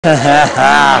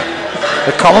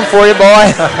They're coming for you,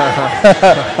 boy.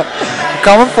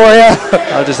 Coming for you.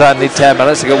 I just need 10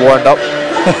 minutes to get warmed up.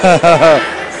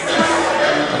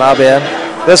 And I'll be in.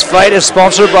 This fight is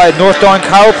sponsored by Northdown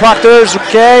Chiropractors.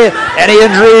 Okay. Any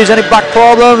injuries, any back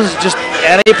problems, just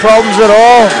any problems at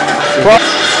all.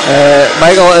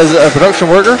 Michael is a production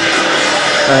worker.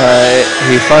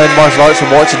 He found martial arts from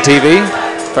watching TV.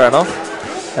 Fair enough.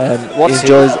 He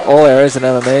enjoys all areas in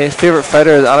MMA. His favourite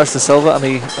fighter is Anderson Silva, and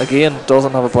he again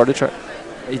doesn't have a party trick.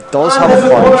 He does have a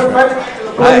party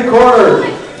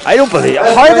trick. I don't believe.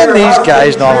 How did these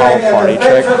guys not have a party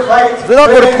trick? They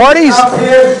don't go to parties.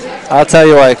 I'll tell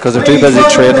you why, because they're too busy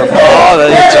training. Oh,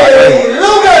 exactly.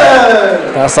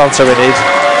 That's the answer we need.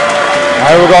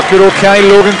 Now we've got good old Kenny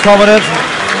Logan coming in from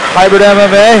Hybrid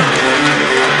MMA.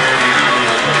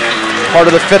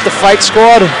 Part of the Fit2Fight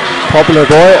squad. Popular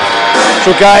boy.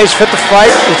 So guys,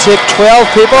 Fit2Fight, they take 12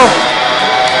 people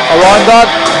around that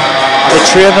and they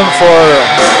train them for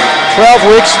 12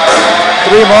 weeks,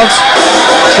 3 months,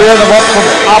 train them up from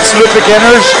absolute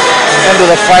beginners into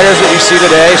the fighters that you see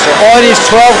today. So all these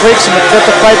 12 weeks in the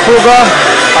Fit2Fight program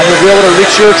and you'll be able to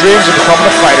reach your dreams of becoming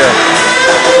a fighter.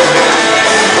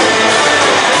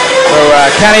 So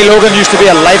Kenny Logan used to be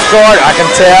a lifeguard, I can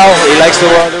tell. He likes to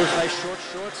wear those nice short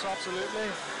shorts, absolutely.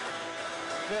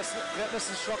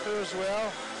 Fitness instructor as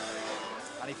well,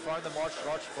 and he found the martial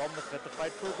arts from the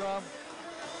Fit2Fight program,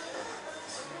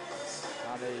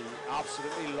 and he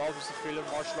absolutely loves the feeling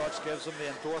martial arts gives him,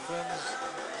 the endorphins,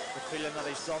 the feeling that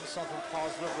he's done something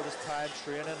positive with his time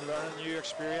training, learning new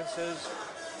experiences,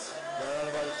 learning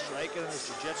about his striking,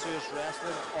 his jiu-jitsu, his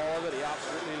wrestling, all of it. He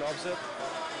absolutely loves it,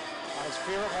 and his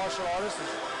favourite martial artist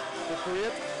is the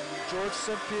great George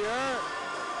St. Pierre.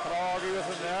 Can I argue with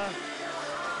him there?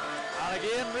 And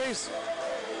again, Reese,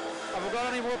 have we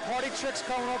got any more party tricks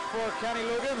coming up for Kenny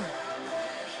Logan?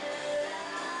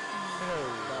 No.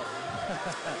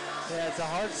 Yeah, it's a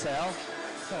hard sell.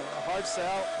 A hard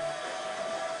sell.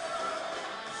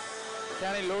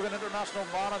 Kenny Logan, international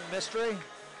man of mystery.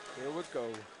 Here we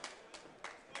go.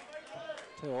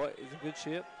 Tell you what, he's in good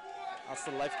shape. That's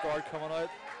the lifeguard coming out.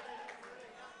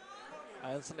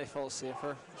 I instantly felt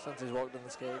safer since he's walked in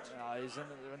the cage. He's in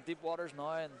deep waters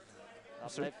now, and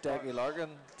Mr. Decky Larkin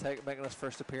making his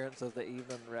first appearance of the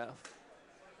evening ref.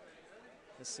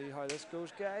 Let's see how this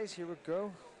goes, guys. Here we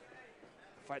go.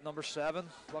 Fight number 7.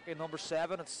 Lucky number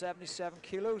 7 at 77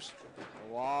 kilos.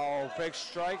 Wow, big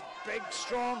strike. Big,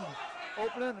 strong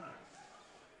opening.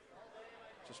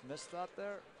 Just missed that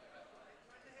there.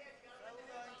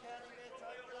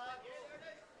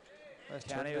 Nice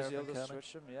Kenny was able to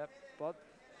switch him, yep. But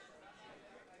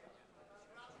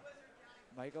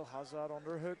Michael has that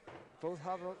underhook. Both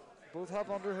have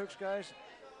underhooks, guys.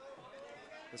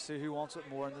 Let's see who wants it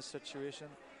more in this situation.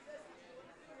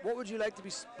 What would you like to be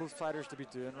both fighters to be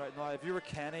doing right now? If you were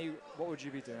Kenny, what would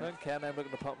you be doing? I'm Kenny. I'm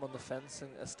looking to put him on the fence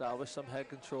and establish some head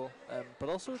control, but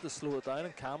also to slow it down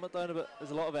and calm it down a bit.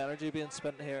 There's a lot of energy being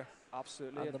spent here.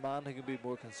 Absolutely. And the man who can be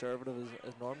more conservative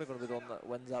is normally going to be the one that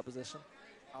wins that position.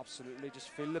 Absolutely, just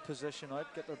feel the position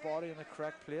out, get their body in the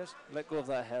correct place. Let go of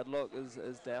that headlock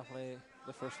is definitely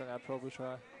the first thing I'd probably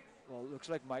try. Well, it looks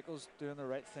like Michael's doing the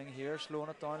right thing here, slowing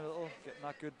it down a little, getting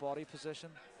that good body position.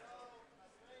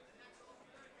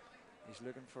 He's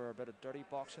looking for a bit of dirty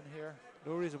boxing here.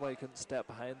 No reason why he couldn't step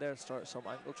behind there and start some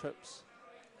ankle trips.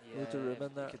 Yeah, to room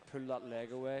in there. He could pull that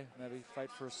leg away, maybe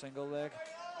fight for a single leg.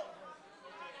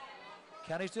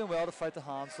 Kenny's doing well to fight the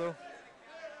hands though.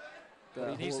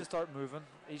 But he needs to start moving.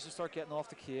 He needs to start getting off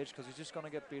the cage because he's just going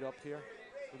to get beat up here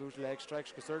with those leg strikes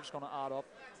because they're just going to add up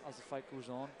as the fight goes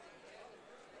on.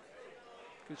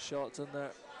 Good shots in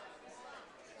there.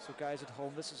 So guys at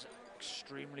home, this is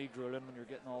extremely grueling when you're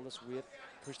getting all this weight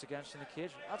pushed against you in the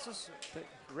cage. That's just, the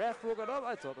ref broke it up.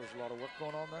 I thought there was a lot of work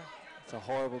going on there. It's a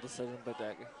horrible decision by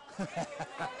Decky.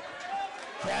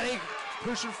 Kenny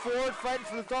pushing forward, fighting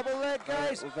for the double leg,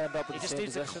 guys. We've ended up in he the just same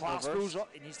needs position, to clasp reverse. those up.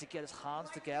 He needs to get his hands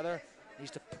together. He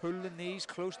needs to pull the knees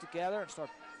close together and start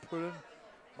pulling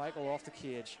Michael off the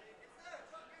cage.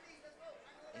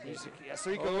 He needs to, yes,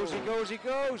 there he goes, he goes, he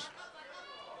goes.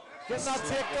 Getting that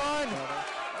takedown.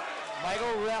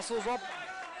 Michael wrestles up.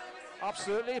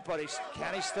 Absolutely, but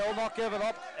Kenny's still not giving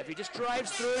up. If he just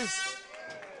drives through.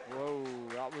 Whoa,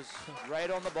 that was right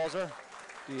on the buzzer.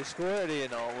 Do you score or do you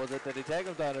know? Was it, did he take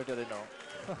him down or did he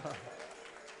know?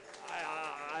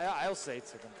 I'll say it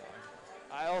took him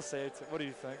down. I'll say it. What do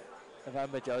you think? If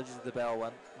I'm a judge, the bell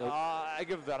went. Nope. I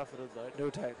give benefit of the doubt. No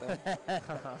takedown.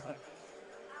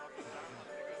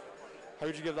 How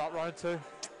would you give that round to?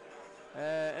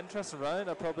 Interesting round.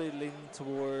 I'd probably lean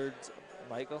towards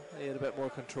Michael. He had a bit more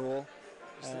control.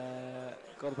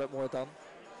 Got a bit more done.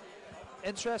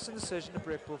 Interesting decision to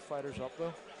break both fighters up,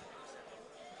 though.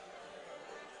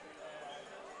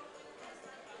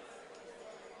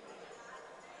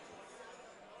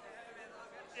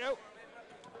 Yep.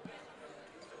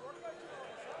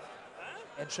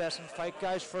 Interesting fight,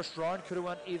 guys. First round could have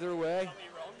went either way.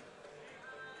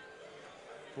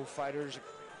 Both fighters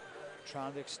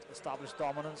trying to establish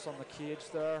dominance on the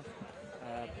cage there.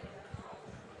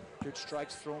 Good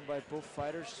strikes thrown by both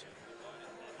fighters.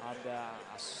 And a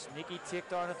sneaky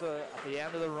takedown at the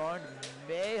end of the round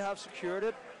may have secured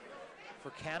it for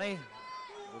Kenny.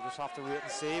 We'll just have to wait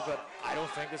and see, but I don't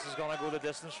think this is going to go the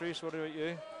distance, Reece. What about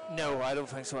you? No, I don't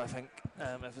think so. I think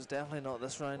if it's definitely not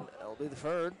this round, it'll be the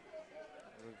third.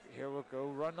 Here we go.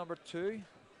 Round number 2.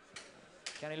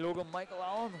 Kenny Logan, Michael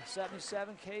Allen,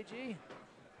 77 kg.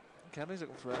 Kenny's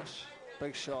looking fresh.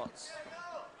 Big shots.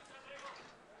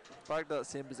 Back to that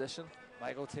same position.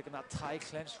 Michael taking that tie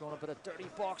clinch, going a bit of dirty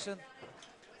boxing.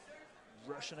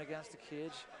 Rushing against the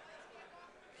cage.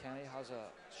 Kenny has a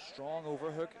strong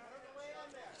overhook.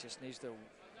 He just needs to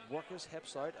work his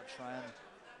hips out and try and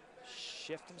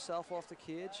shift himself off the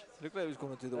cage. Looked like he was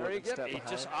going to do the work and step behind. He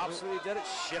just absolutely did it.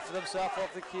 Shifted himself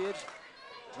off the cage.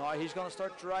 Now he's going to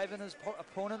start driving his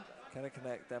opponent. Can I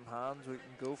connect them hands? We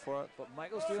can go for it. But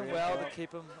Michael's doing well to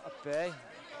keep him at bay.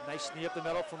 Nice knee up the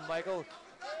middle from Michael.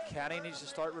 Kenny needs to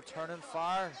start returning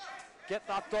fire. Get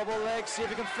that double leg. See if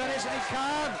he can finish, and he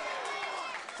can.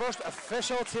 First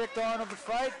official takedown of the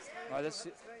fight. Now let's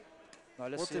see.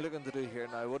 What's he looking to do here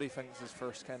now? What do you think is his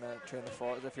first kind of train of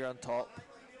thought? If you're on top.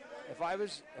 If I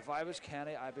was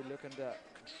Kenny, I'd be looking to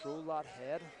control that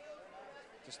head,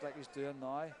 just like he's doing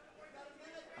now.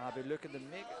 I'd be looking to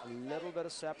make a little bit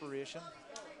of separation.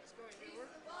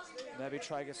 Maybe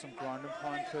try to get some ground and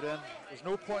pound put in. There's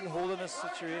no point in holding this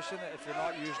situation if you're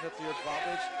not using it to your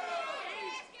advantage.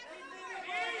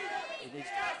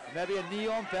 Maybe a knee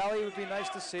on belly would be nice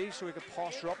to see, so we could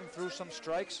posture up and throw some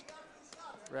strikes.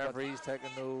 Referee's taking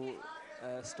no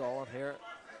stalling here.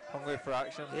 Hungry for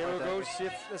action. Here we go.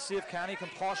 Let's see if Kenny can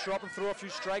posture up and throw a few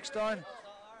strikes down.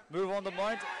 Move on the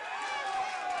mount.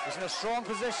 He's in a strong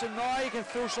position now. He can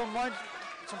throw some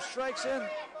strikes in.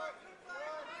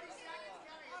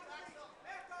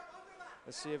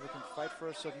 Let's see if we can fight for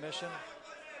a submission.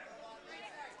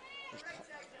 There's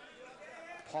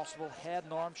possible head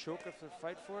and arm choke if they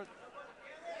fight for it.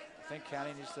 I think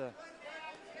Kenny needs to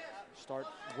start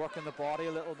working the body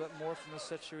a little bit more from the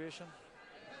situation.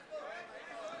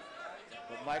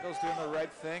 But Michael's doing the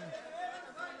right thing,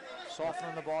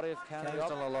 softening the body of Kenny up. He's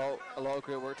done a lot of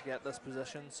great work to get this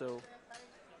position, so I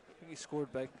think he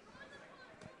scored big.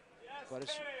 But I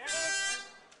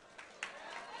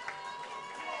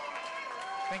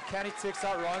think Kenny takes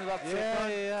that round. Yeah, I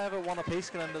have it one apiece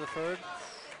going into the third.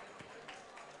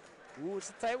 Ooh, it's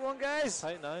a tight one, guys.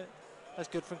 Tight now. That's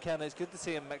good from Kenny. It's good to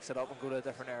see him mix it up and go to a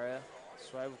different area.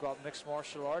 That's why we've got mixed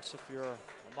martial arts. If you're a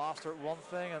master at one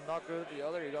thing and not good at the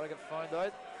other, you got to get found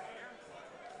out.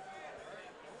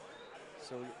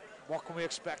 So what can we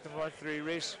expect in round 3,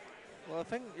 Reece? Well, I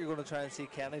think you're going to try and see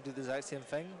Kenny do the exact same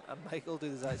thing and Michael do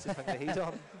the exact same thing that he's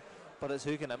done. But it's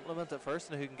who can implement it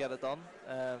first and who can get it done.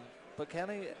 But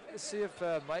Kenny, let's see if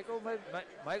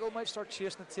Michael might start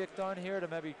chasing a takedown here to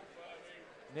maybe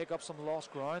make up some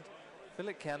lost ground. I feel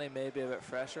like Kenny may be a bit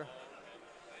fresher.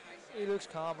 He looks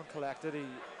calm and collected.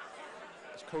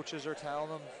 His coaches are telling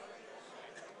him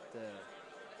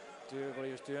to do what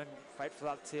he was doing, fight for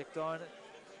that takedown.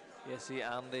 You see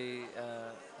Andy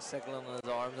signaling his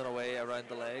arms in a way around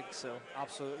the leg. So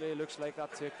absolutely, it looks like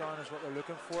that takedown is what they're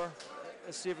looking for.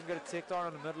 Let's see if we can get a takedown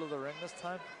in the middle of the ring this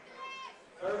time.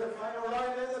 Third and final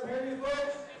round in the Paddys,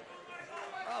 folks.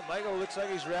 Michael looks like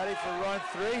he's ready for round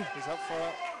 3. He's up for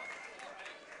it.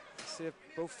 Let's see if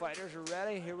both fighters are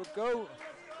ready. Here we go.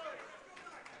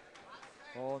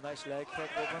 Oh, nice leg kick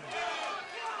open.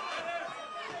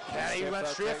 Kenny went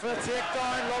straight for the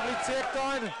takedown. Lovely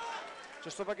takedown.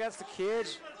 Just up against the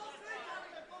cage.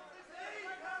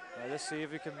 Now let's see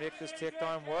if we can make this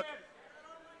takedown work.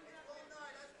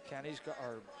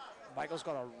 Michael's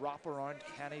got a wrap around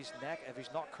Kenny's neck. If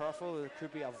he's not careful, there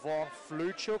could be a Von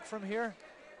Flue choke from here.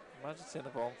 Imagine seeing a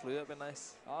Von Flue, that'd be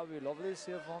nice. That would be lovely to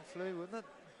see a Von Flue, wouldn't it?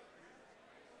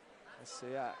 Let's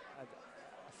see. I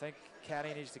think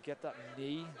Kenny needs to get that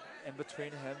knee in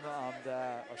between him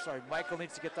and, Michael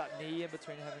needs to get that knee in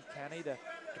between him and Kenny to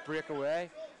break away.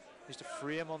 He needs to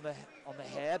free him on the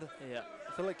head. Yeah.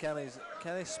 I feel like Kenny's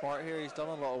smart here. He's done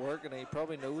a lot of work and he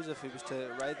probably knows if he was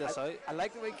to ride this out. I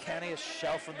like the way Kenny is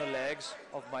shelving the legs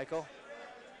of Michael.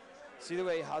 See the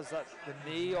way he has the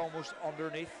knee almost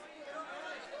underneath.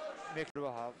 Make sure we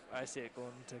have. I see it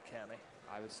going to Kenny.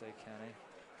 I would say Kenny.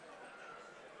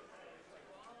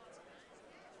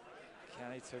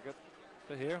 Kenny took it.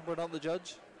 But here, we're not the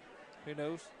judge. Who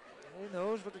knows? Who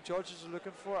knows what the judges are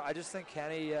looking for? I just think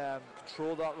Kenny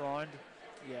controlled that round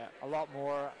a lot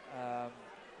more.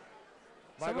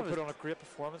 Michael put on a great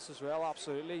performance as well,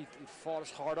 absolutely. He fought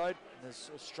his heart out, and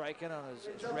his striking and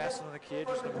his wrestling in the cage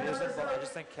was amazing, but I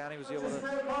just think Kenny was able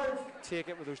to take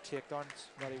it with those takedowns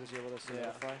that he was able to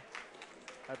solidify.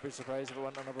 I'd be surprised if it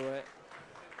went another way.